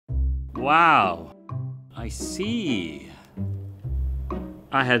Wow, I see.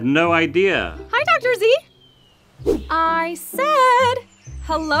 I had no idea. Hi, Dr. Z. I said,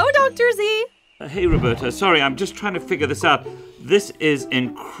 hello, Dr. Z. Hey, Roberta, sorry, I'm just trying to figure this out. This is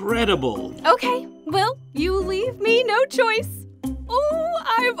incredible. Okay, well, you leave me no choice. Oh,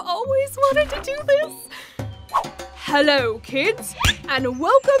 I've always wanted to do this. Hello, kids, and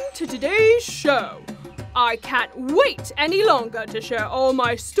welcome to today's show. I can't wait any longer to share all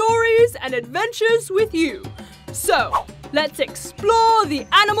my stories and adventures with you. So, let's explore the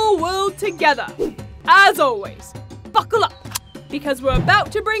animal world together. As always, buckle up, because we're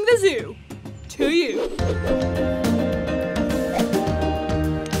about to bring the zoo to you.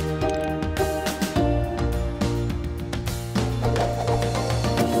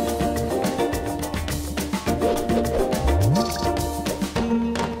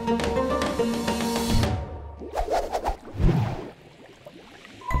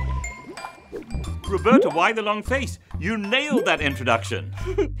 Roberta, why the long face? You nailed that introduction.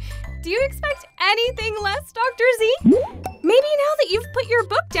 Do you expect anything less, Dr. Z? Maybe now that you've put your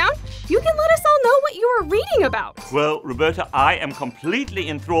book down, you can let us all know what you were reading about. Well, Roberta, I am completely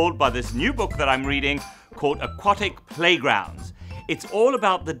enthralled by this new book that I'm reading called Aquatic Playgrounds. It's all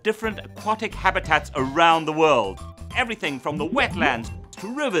about the different aquatic habitats around the world. Everything from the wetlands,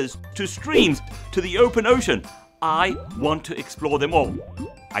 to rivers, to streams, to the open ocean. I want to explore them all.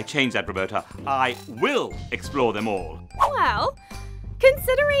 I changed that, Roberta. I will explore them all. Well,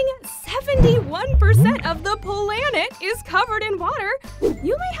 considering 71% of the planet is covered in water,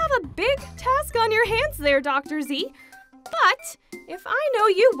 you may have a big task on your hands there, Dr. Z. But if I know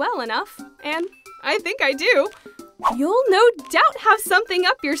you well enough, and I think I do, you'll no doubt have something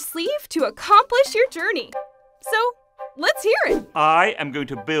up your sleeve to accomplish your journey. So, let's hear it. I am going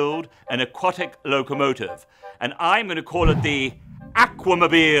to build an aquatic locomotive, and I'm going to call it the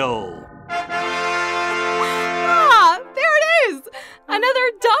Aquamobile. Ah, there it is!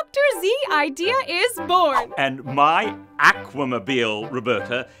 Another Dr. Z idea is born. And my Aquamobile,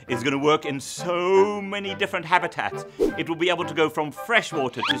 Roberta, is going to work in so many different habitats. It will be able to go from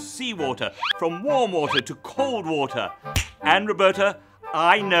freshwater to seawater, from warm water to cold water. And Roberta,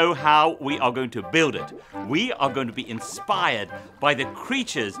 I know how we are going to build it. We are going to be inspired by the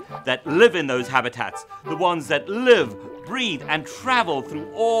creatures that live in those habitats, the ones that live, breathe, and travel through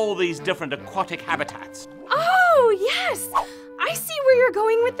all these different aquatic habitats. Oh, yes! I see where you're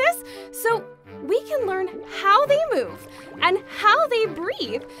going with this. So we can learn how they move, and how they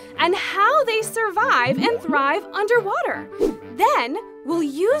breathe, and how they survive and thrive underwater. Then we'll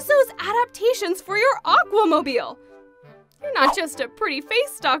use those adaptations for your Aquamobile. You're not just a pretty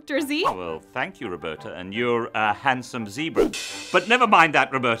face, Dr. Z. Well, thank you, Roberta, and you're a handsome zebra. But never mind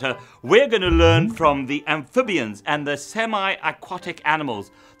that, Roberta. We're going to learn from the amphibians and the semi-aquatic animals,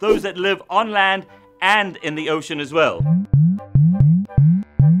 those that live on land and in the ocean as well.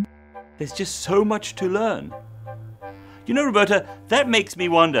 There's just so much to learn. You know, Roberta, that makes me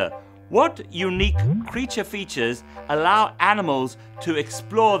wonder, what unique creature features allow animals to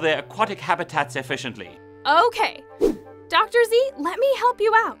explore their aquatic habitats efficiently? Okay. Dr. Z, let me help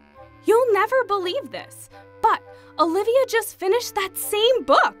you out. You'll never believe this, but Olivia just finished that same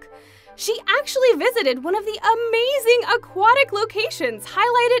book. She actually visited one of the amazing aquatic locations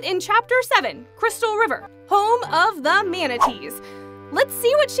highlighted in Chapter 7, Crystal River, home of the manatees. Let's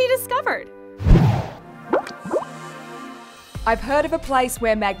see what she discovered. I've heard of a place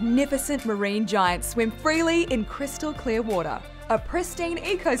where magnificent marine giants swim freely in crystal clear water, a pristine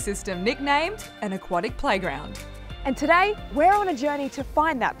ecosystem nicknamed an aquatic playground. And today, we're on a journey to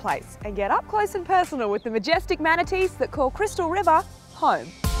find that place and get up close and personal with the majestic manatees that call Crystal River home.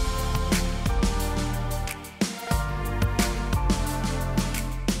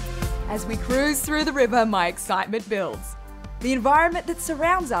 As we cruise through the river, my excitement builds. The environment that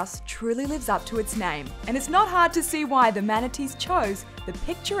surrounds us truly lives up to its name, and it's not hard to see why the manatees chose the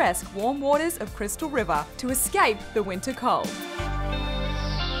picturesque warm waters of Crystal River to escape the winter cold.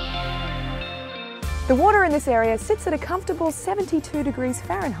 The water in this area sits at a comfortable 72 degrees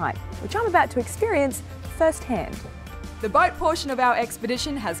Fahrenheit, which I'm about to experience firsthand. The boat portion of our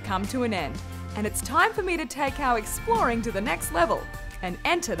expedition has come to an end, and it's time for me to take our exploring to the next level and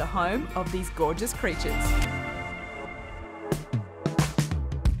enter the home of these gorgeous creatures.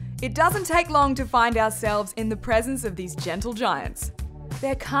 It doesn't take long to find ourselves in the presence of these gentle giants.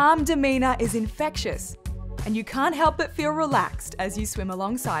 Their calm demeanour is infectious, and you can't help but feel relaxed as you swim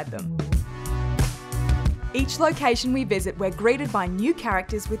alongside them. Each location we visit, we're greeted by new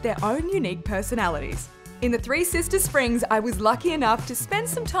characters with their own unique personalities. In the Three Sister Springs, I was lucky enough to spend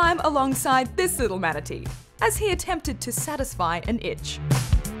some time alongside this little manatee, as he attempted to satisfy an itch.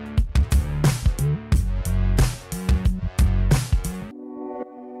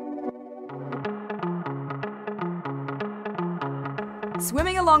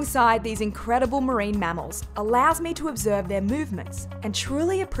 Swimming alongside these incredible marine mammals allows me to observe their movements and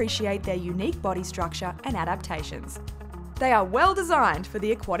truly appreciate their unique body structure and adaptations. They are well designed for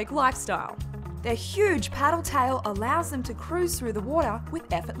the aquatic lifestyle. Their huge paddle tail allows them to cruise through the water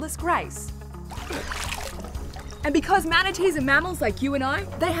with effortless grace. And because manatees are mammals like you and I,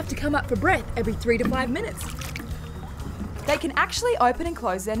 they have to come up for breath every 3 to 5 minutes. They can actually open and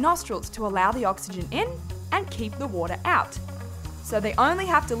close their nostrils to allow the oxygen in and keep the water out. So they only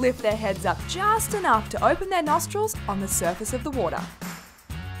have to lift their heads up just enough to open their nostrils on the surface of the water.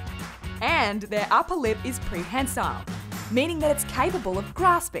 And their upper lip is prehensile, meaning that it's capable of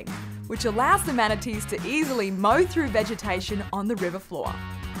grasping, which allows the manatees to easily mow through vegetation on the river floor.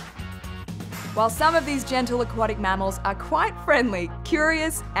 While some of these gentle aquatic mammals are quite friendly,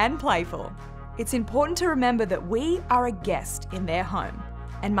 curious and playful, it's important to remember that we are a guest in their home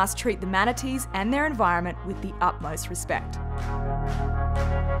and must treat the manatees and their environment with the utmost respect.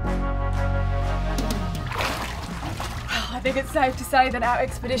 I think it's safe to say that our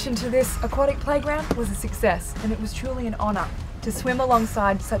expedition to this aquatic playground was a success, and it was truly an honour to swim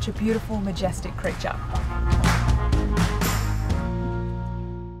alongside such a beautiful, majestic creature.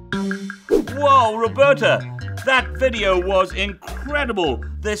 Whoa, Roberta! That video was incredible!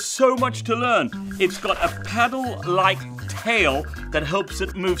 There's so much to learn. It's got a paddle-like tail that helps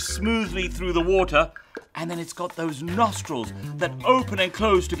it move smoothly through the water, and then it's got those nostrils that open and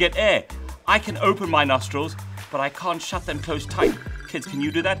close to get air. I can open my nostrils, but I can't shut them closed tight. Kids, can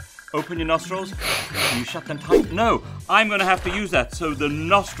you do that? Open your nostrils. Can you shut them tight? No, I'm going to have to use that. So the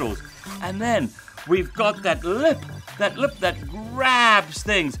nostrils. And then we've got that lip that grabs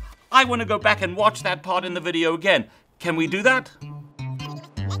things. I want to go back and watch that part in the video again. Can we do that?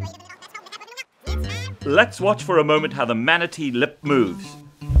 Let's watch for a moment how the manatee lip moves.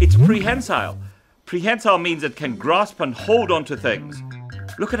 It's prehensile. Prehensile means it can grasp and hold onto things.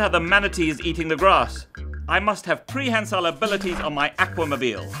 Look at how the manatee is eating the grass. I must have prehensile abilities on my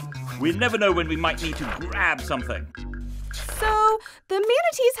aquamobile. We never know when we might need to grab something. So, the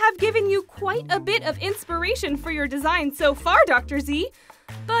manatees have given you quite a bit of inspiration for your design so far, Dr. Z.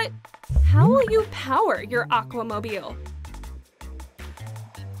 But how will you power your aquamobile?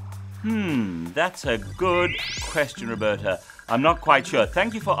 That's a good question, Roberta. I'm not quite sure.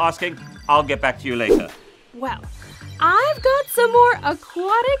 Thank you for asking. I'll get back to you later. Well, I've got some more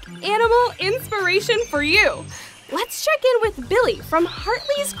aquatic animal inspiration for you. Let's check in with Billy from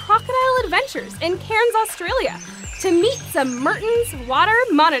Hartley's Crocodile Adventures in Cairns, Australia, to meet some Mertens water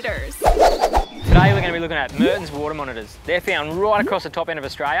monitors. Today we're going to be looking at Mertens water monitors. They're found right across the top end of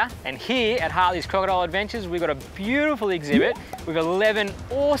Australia, and here at Hartley's Crocodile Adventures we've got a beautiful exhibit with 11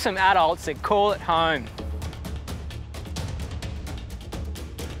 awesome adults that call it home.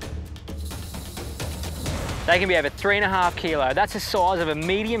 They can be over 3.5 kilos. That's the size of a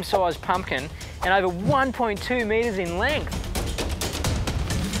medium-sized pumpkin and over 1.2 metres in length.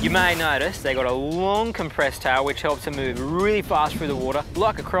 You may notice they've got a long compressed tail which helps them move really fast through the water,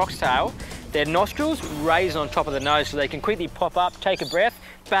 like a croc's tail. Their nostrils raised on top of the nose so they can quickly pop up, take a breath,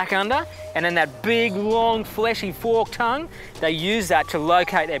 back under, and then that big, long, fleshy forked tongue, they use that to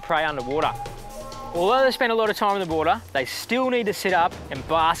locate their prey underwater. Although they spend a lot of time in the water, they still need to sit up and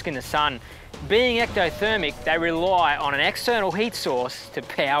bask in the sun. Being ectothermic, they rely on an external heat source to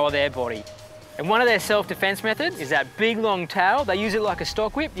power their body. And one of their self-defense methods is that big long tail. They use it like a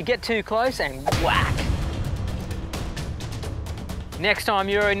stock whip. You get too close and whack. Next time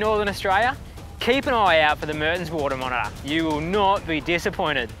you're in Northern Australia, keep an eye out for the Mertens water monitor. You will not be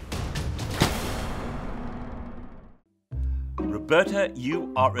disappointed. Roberta,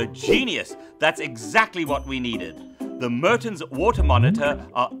 you are a genius. That's exactly what we needed. The Mertens water monitor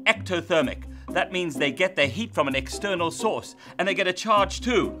are ectothermic. That means they get their heat from an external source, and they get a charge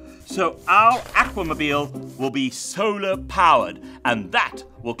too. So our aquamobile will be solar powered, and that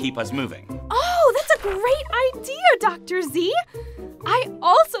will keep us moving. Oh, that's a great idea, Dr. Z. I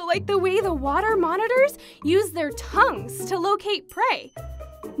also like the way the water monitors use their tongues to locate prey.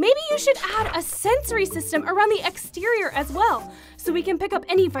 Maybe you should add a sensory system around the exterior as well, so we can pick up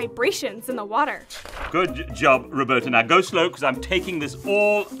any vibrations in the water. Good job, Roberta. Now go slow, because I'm taking this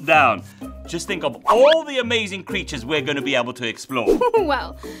all down. Just think of all the amazing creatures we're going to be able to explore.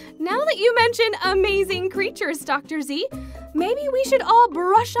 Well, now that you mention amazing creatures, Dr. Z, maybe we should all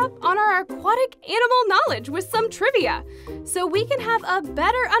brush up on our aquatic animal knowledge with some trivia, so we can have a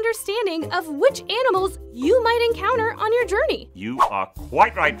better understanding of which animals you might encounter on your journey. You are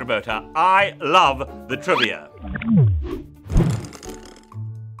quite right, Roberta. I love the trivia.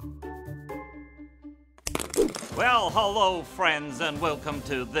 Well, hello friends, and welcome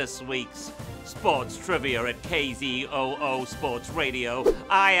to this week's Sports Trivia at KZOO Sports Radio.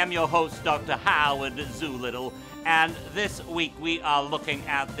 I am your host, Dr. Howard Zoolittle, and this week we are looking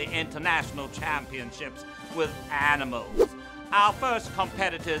at the International Championships with animals. Our first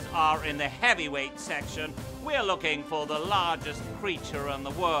competitors are in the heavyweight section. We're looking for the largest creature in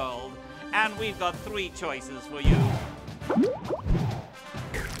the world, and we've got three choices for you.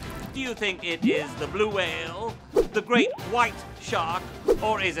 Do you think it is the blue whale, the great white shark,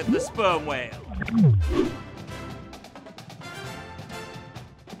 or is it the sperm whale?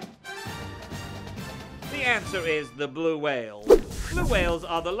 The answer is the blue whale. Blue whales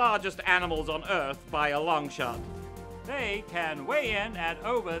are the largest animals on Earth by a long shot. They can weigh in at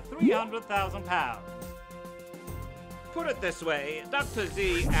over 300,000 pounds. Put it this way, Dr.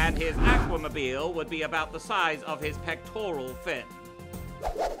 Z and his Aquamobile would be about the size of his pectoral fin.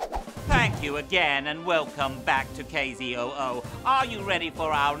 Thank you again and welcome back to KZOO. Are you ready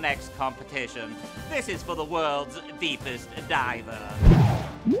for our next competition? This is for the world's deepest diver.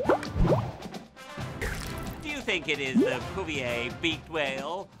 Do you think it is the Cuvier beaked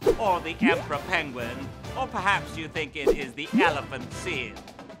whale, or the emperor penguin, or perhaps you think it is the elephant seal?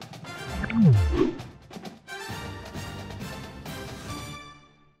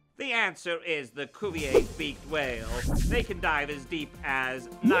 The answer is the Cuvier beaked whale. They can dive as deep as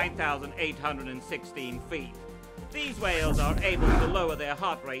 9,816 feet. These whales are able to lower their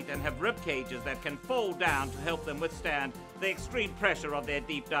heart rate and have rib cages that can fold down to help them withstand the extreme pressure of their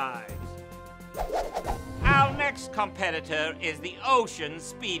deep dives. Our next competitor is the ocean's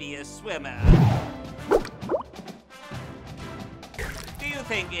speediest swimmer. Do you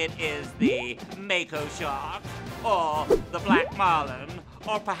think it is the mako shark, or the black marlin,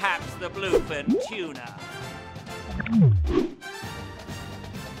 or perhaps the bluefin tuna?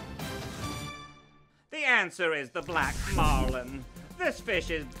 The answer is the black marlin. This fish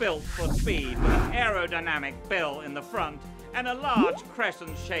is built for speed with an aerodynamic bill in the front and a large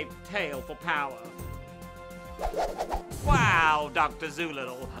crescent-shaped tail for power. Wow, Dr.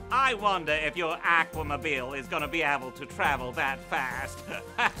 Zoolittle, I wonder if your Aquamobile is going to be able to travel that fast.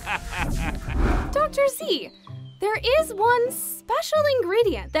 Dr. Z, there is one special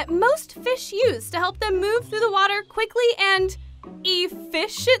ingredient that most fish use to help them move through the water quickly and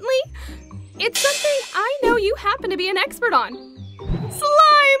efficiently. It's something I know you happen to be an expert on.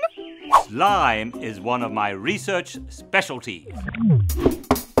 Slime! Slime is one of my research specialties.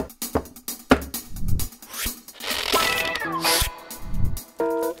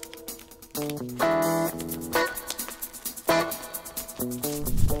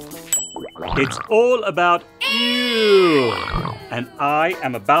 It's all about you. And I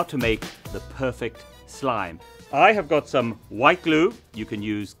am about to make the perfect slime. I have got some white glue. You can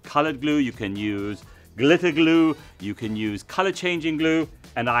use colored glue, you can use glitter glue, you can use color changing glue,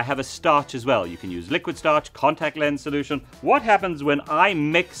 and I have a starch as well. You can use liquid starch, contact lens solution. What happens when I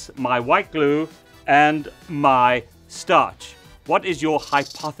mix my white glue and my starch? What is your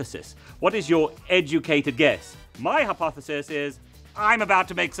hypothesis? What is your educated guess? My hypothesis is I'm about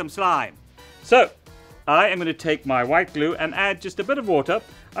to make some slime. So, I am going to take my white glue and add just a bit of water.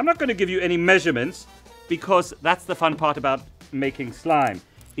 I'm not going to give you any measurements because that's the fun part about making slime,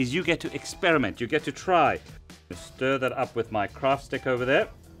 is you get to experiment, you get to try. Stir that up with my craft stick over there,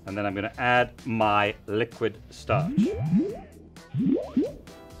 and then I'm going to add my liquid starch.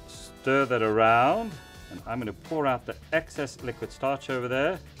 Stir that around, and I'm going to pour out the excess liquid starch over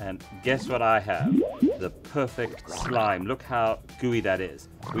there, and guess what I have? The perfect slime. Look how gooey that is.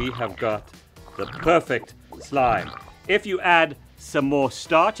 We have got the perfect slime. If you add some more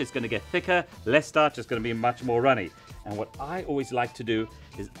starch, it's going to get thicker. Less starch, it's going to be much more runny. And what I always like to do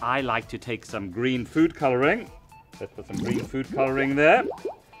is I like to take some green food coloring. Let's put some green food coloring there.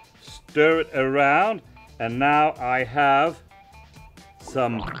 Stir it around. And now I have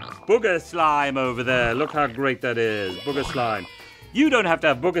some booger slime over there. Look how great that is. Booger slime. You don't have to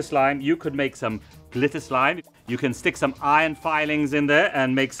have booger slime. You could make some glitter slime. You can stick some iron filings in there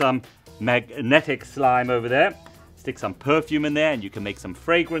and make some magnetic slime over there. Stick some perfume in there and you can make some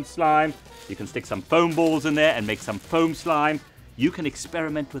fragrance slime. You can stick some foam balls in there and make some foam slime. You can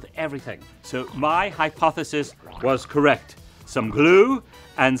experiment with everything. So my hypothesis was correct. Some glue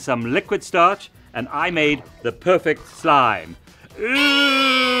and some liquid starch, and I made the perfect slime. Ooh!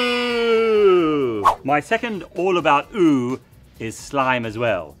 My second all about ooh is slime as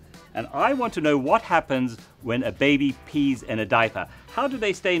well. And I want to know what happens when a baby pees in a diaper. How do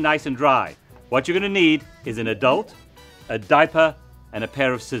they stay nice and dry? What you're going to need is an adult, a diaper, and a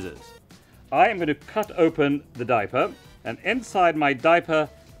pair of scissors. I am going to cut open the diaper, and inside my diaper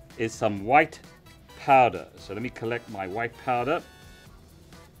is some white powder. So let me collect my white powder.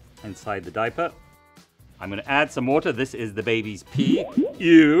 inside the diaper. I'm going to add some water. This is the baby's pee.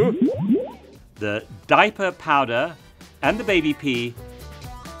 Ew. The diaper powder and the baby pee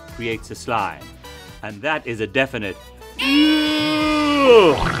creates a slime. And that is a definite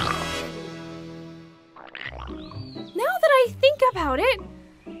ew. Now that I think about it,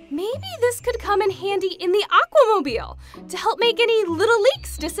 maybe this could come in handy in the Aquamobile to help make any little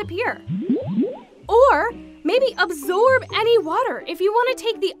leaks disappear. Or maybe absorb any water if you want to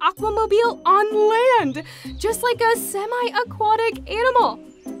take the Aquamobile on land, just like a semi-aquatic animal.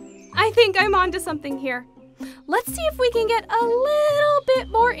 I think I'm onto something here. Let's see if we can get a little bit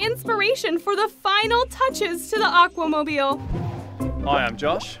more inspiration for the final touches to the Aquamobile. Hi, I'm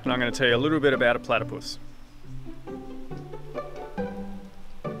Josh, and I'm going to tell you a little bit about a platypus.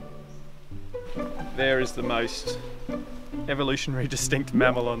 There is the most evolutionary distinct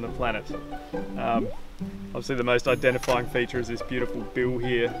mammal on the planet. Obviously the most identifying feature is this beautiful bill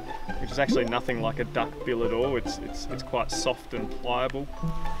here, which is actually nothing like a duck bill at all. It's quite soft and pliable,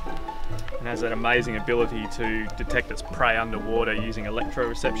 and has that amazing ability to detect its prey underwater using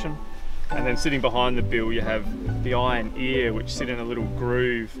electroreception. And then sitting behind the bill you have the eye and ear, which sit in a little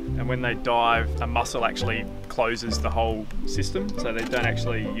groove, and when they dive a muscle actually closes the whole system, so they don't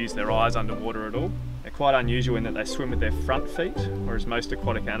actually use their eyes underwater at all. They're quite unusual in that they swim with their front feet, whereas most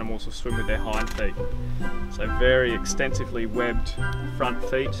aquatic animals will swim with their hind feet. So very extensively webbed front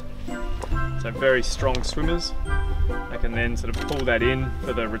feet, so very strong swimmers. They can then sort of pull that in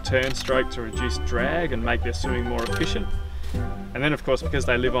for the return stroke to reduce drag and make their swimming more efficient. And then of course, because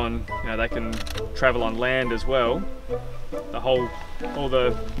they live on, they can travel on land as well, all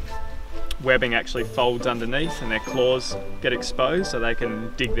the webbing actually folds underneath and their claws get exposed so they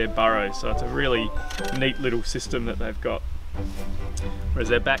can dig their burrows. So it's a really neat little system that they've got. Whereas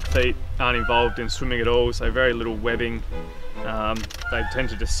their back feet aren't involved in swimming at all, so very little webbing. They tend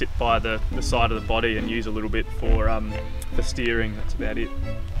to just sit by the side of the body and use a little bit for steering. That's about it.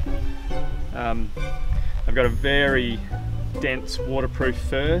 I've got a very dense waterproof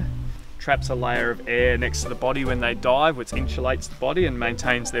fur, traps a layer of air next to the body when they dive, which insulates the body and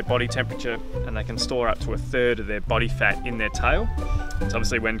maintains their body temperature, and they can store up to 1/3 of their body fat in their tail. So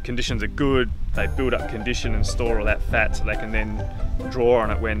obviously when conditions are good, they build up condition and store all that fat so they can then draw on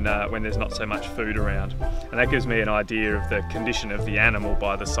it when there's not so much food around. And that gives me an idea of the condition of the animal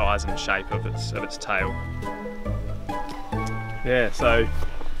by the size and shape of its tail. Yeah, so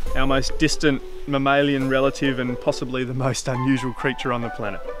our most distant mammalian relative and possibly the most unusual creature on the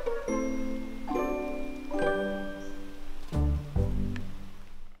planet.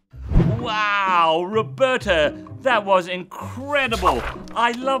 Wow, Roberta, that was incredible.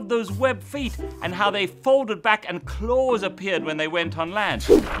 I love those web feet and how they folded back and claws appeared when they went on land.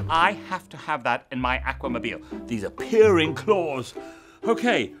 I have to have that in my Aquamobile, these appearing claws.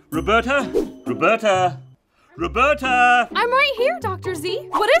 Okay, Roberta, I'm right here, Dr. Z.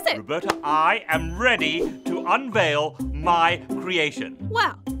 What is it? Roberta, I am ready to unveil my creation.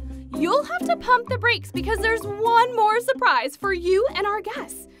 Well, you'll have to pump the brakes because there's one more surprise for you and our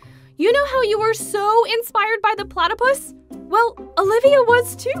guests. You know how you were so inspired by the platypus? Well, Olivia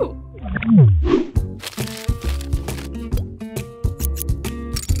was too.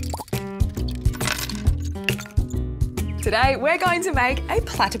 Today we're going to make a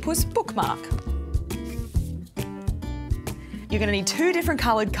platypus bookmark. You're going to need 2 different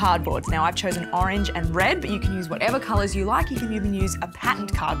coloured cardboards. Now I've chosen orange and red, but you can use whatever colours you like. You can even use a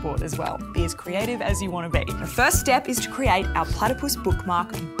patterned cardboard as well. Be as creative as you want to be. The first step is to create our platypus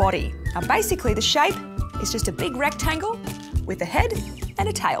bookmark body. Now basically the shape is just a big rectangle with a head and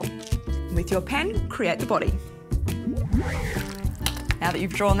a tail. And with your pen, create the body. Now that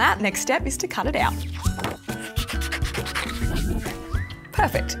you've drawn that, next step is to cut it out.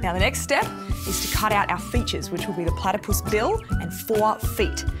 Perfect. Now the next step is to cut out our features, which will be the platypus bill and 4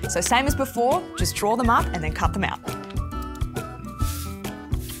 feet. So same as before, just draw them up and then cut them out.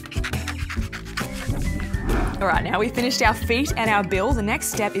 All right, now we've finished our feet and our bill. The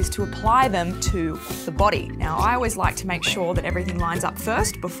next step is to apply them to the body. Now I always like to make sure that everything lines up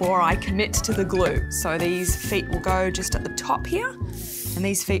first before I commit to the glue. So these feet will go just at the top here, and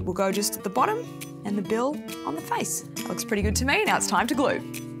these feet will go just at the bottom, and the bill on the face. That looks pretty good to me. Now it's time to glue.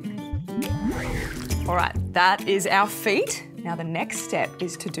 All right, that is our feet. Now the next step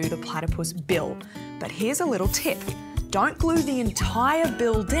is to do the platypus bill. But here's a little tip. Don't glue the entire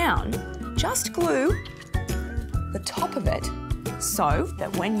bill down, just glue the top of it so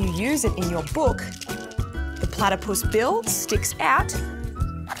that when you use it in your book, the platypus bill sticks out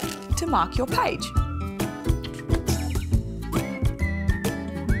to mark your page.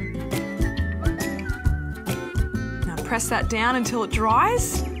 Now press that down until it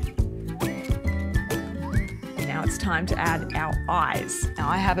dries. time to add our eyes. Now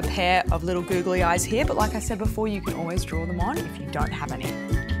I have a pair of little googly eyes here, but like I said before, you can always draw them on if you don't have any.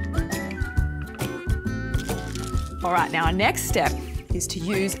 All right, now our next step is to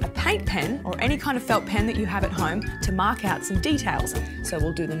use a paint pen or any kind of felt pen that you have at home to mark out some details. So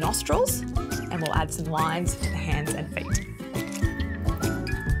we'll do the nostrils and we'll add some lines to the hands and feet.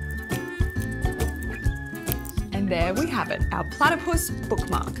 And there we have it, our platypus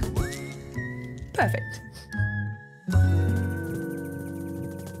bookmark. Perfect.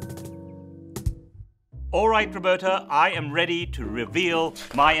 All right, Roberta, I am ready to reveal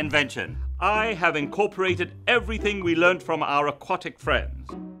my invention. I have incorporated everything we learned from our aquatic friends.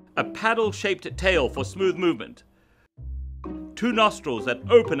 A paddle-shaped tail for smooth movement. 2 nostrils that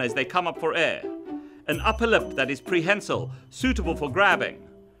open as they come up for air. An upper lip that is prehensile, suitable for grabbing.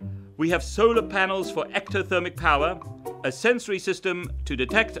 We have solar panels for ectothermic power, a sensory system to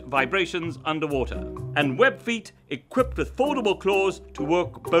detect vibrations underwater, and web feet equipped with foldable claws to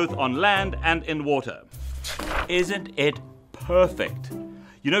work both on land and in water. Isn't it perfect?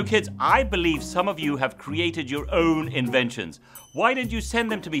 You know, kids, I believe some of you have created your own inventions. Why don't you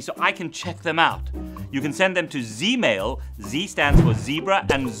send them to me so I can check them out? You can send them to Z-Mail, Z stands for Zebra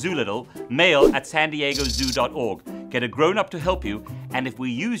and Zoolittle, mail at sandiegozoo.org. Get a grown-up to help you, and if we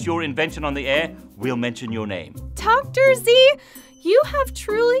use your invention on the air, we'll mention your name. Dr. Z, you have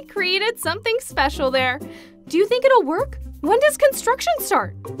truly created something special there. Do you think it'll work? When does construction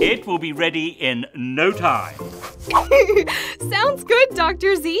start? It will be ready in no time. Sounds good,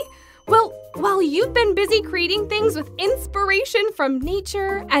 Dr. Z. Well, while you've been busy creating things with inspiration from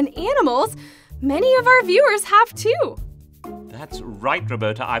nature and animals, many of our viewers have too. That's right,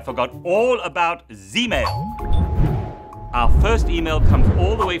 Roberta. I forgot all about Z-Mail. Our first email comes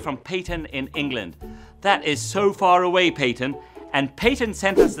all the way from Peyton in England. That is so far away, Peyton. And Peyton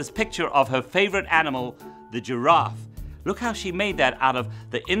sent us this picture of her favorite animal, the giraffe. Look how she made that out of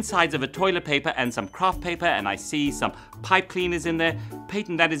the insides of a toilet paper and some craft paper, and I see some pipe cleaners in there.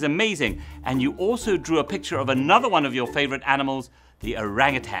 Peyton, that is amazing. And you also drew a picture of another one of your favorite animals, the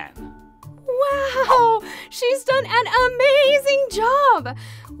orangutan. Wow, she's done an amazing job.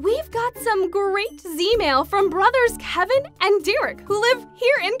 We've got some great Z-Mail from brothers Kevin and Derek, who live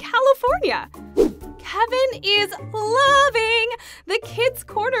here in California. Kevin is loving the Kids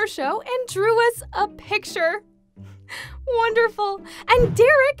Corner show and drew us a picture. Wonderful. And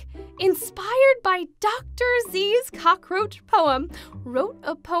Derek, inspired by Dr. Z's cockroach poem, wrote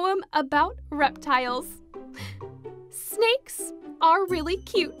a poem about reptiles. Snakes are really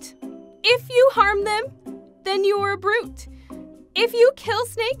cute. If you harm them, then you're a brute. If you kill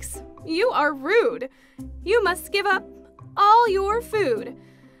snakes, you are rude. You must give up all your food.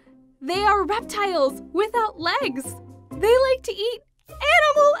 They are reptiles without legs. They like to eat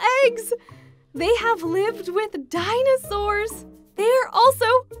animal eggs. They have lived with dinosaurs. They are also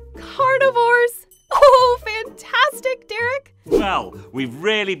carnivores. Oh, fantastic, Derek. Well, we've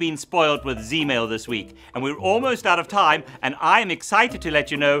really been spoiled with Z-Mail this week, and we're almost out of time, and I'm excited to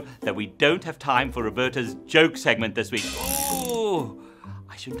let you know that we don't have time for Roberta's joke segment this week. Oh,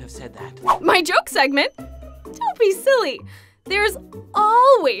 I shouldn't have said that. My joke segment? Don't be silly. There's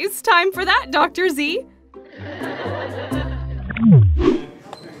always time for that, Dr. Z.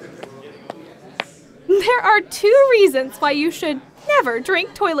 There are 2 reasons why you should never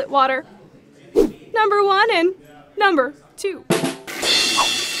drink toilet water. Number 1 and number 2.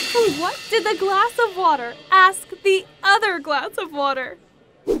 What did the glass of water ask the other glass of water?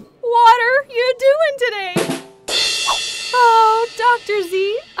 What are you doing today? Oh, Dr.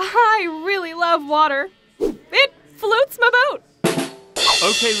 Z, I really love water. It floats my boat.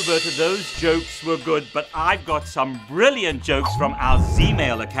 Okay, Roberta, those jokes were good, but I've got some brilliant jokes from our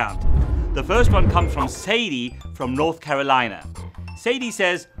Z-Mail account. The first one comes from Sadie from North Carolina. Sadie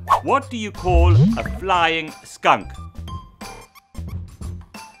says, what do you call a flying skunk?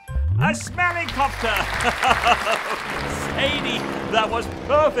 A smelly-copter! Sadie, that was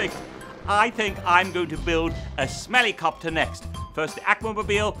perfect. I think I'm going to build a smelly-copter next. First the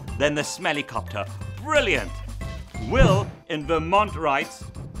Aquamobile, then the smelly-copter. Brilliant! Will in Vermont writes,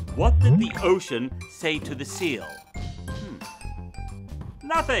 what did the ocean say to the seal?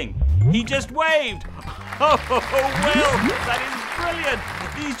 Nothing. He just waved. Oh, Will, that is brilliant.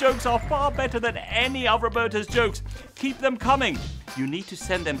 These jokes are far better than any of Roberta's jokes. Keep them coming. You need to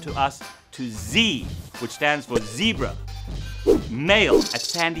send them to us to Z, which stands for zebra. Mail at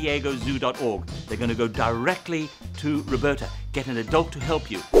sandiegozoo.org. They're going to go directly to Roberta. Get an adult to help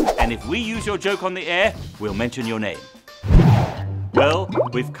you. And if we use your joke on the air, we'll mention your name. Well,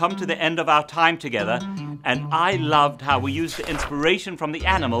 we've come to the end of our time together, and I loved how we used the inspiration from the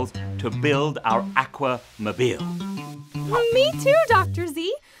animals to build our Aquamobile. Me too, Dr.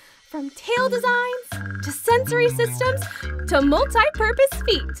 Z. From tail designs, to sensory systems, to multi-purpose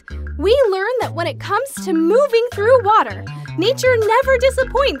feet, we learn that when it comes to moving through water, nature never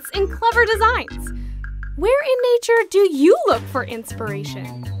disappoints in clever designs. Where in nature do you look for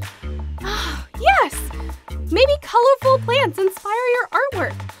inspiration? Ah, yes! Maybe colorful plants inspire your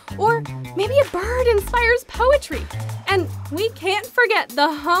artwork, or maybe a bird inspires poetry. And we can't forget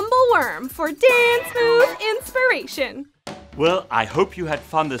the humble worm for dance move inspiration. Well, I hope you had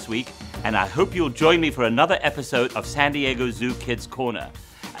fun this week, and I hope you'll join me for another episode of San Diego Zoo Kids Corner.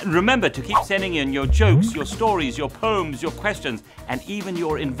 And remember to keep sending in your jokes, your stories, your poems, your questions, and even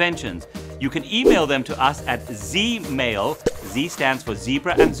your inventions. You can email them to us at zmail, Z stands for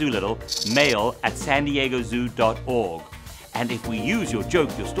Zebra and Zoolittle, mail at sandiegozoo.org. And if we use your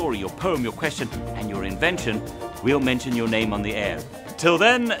joke, your story, your poem, your question, and your invention, we'll mention your name on the air. Till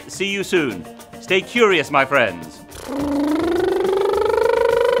then, see you soon. Stay curious, my friends.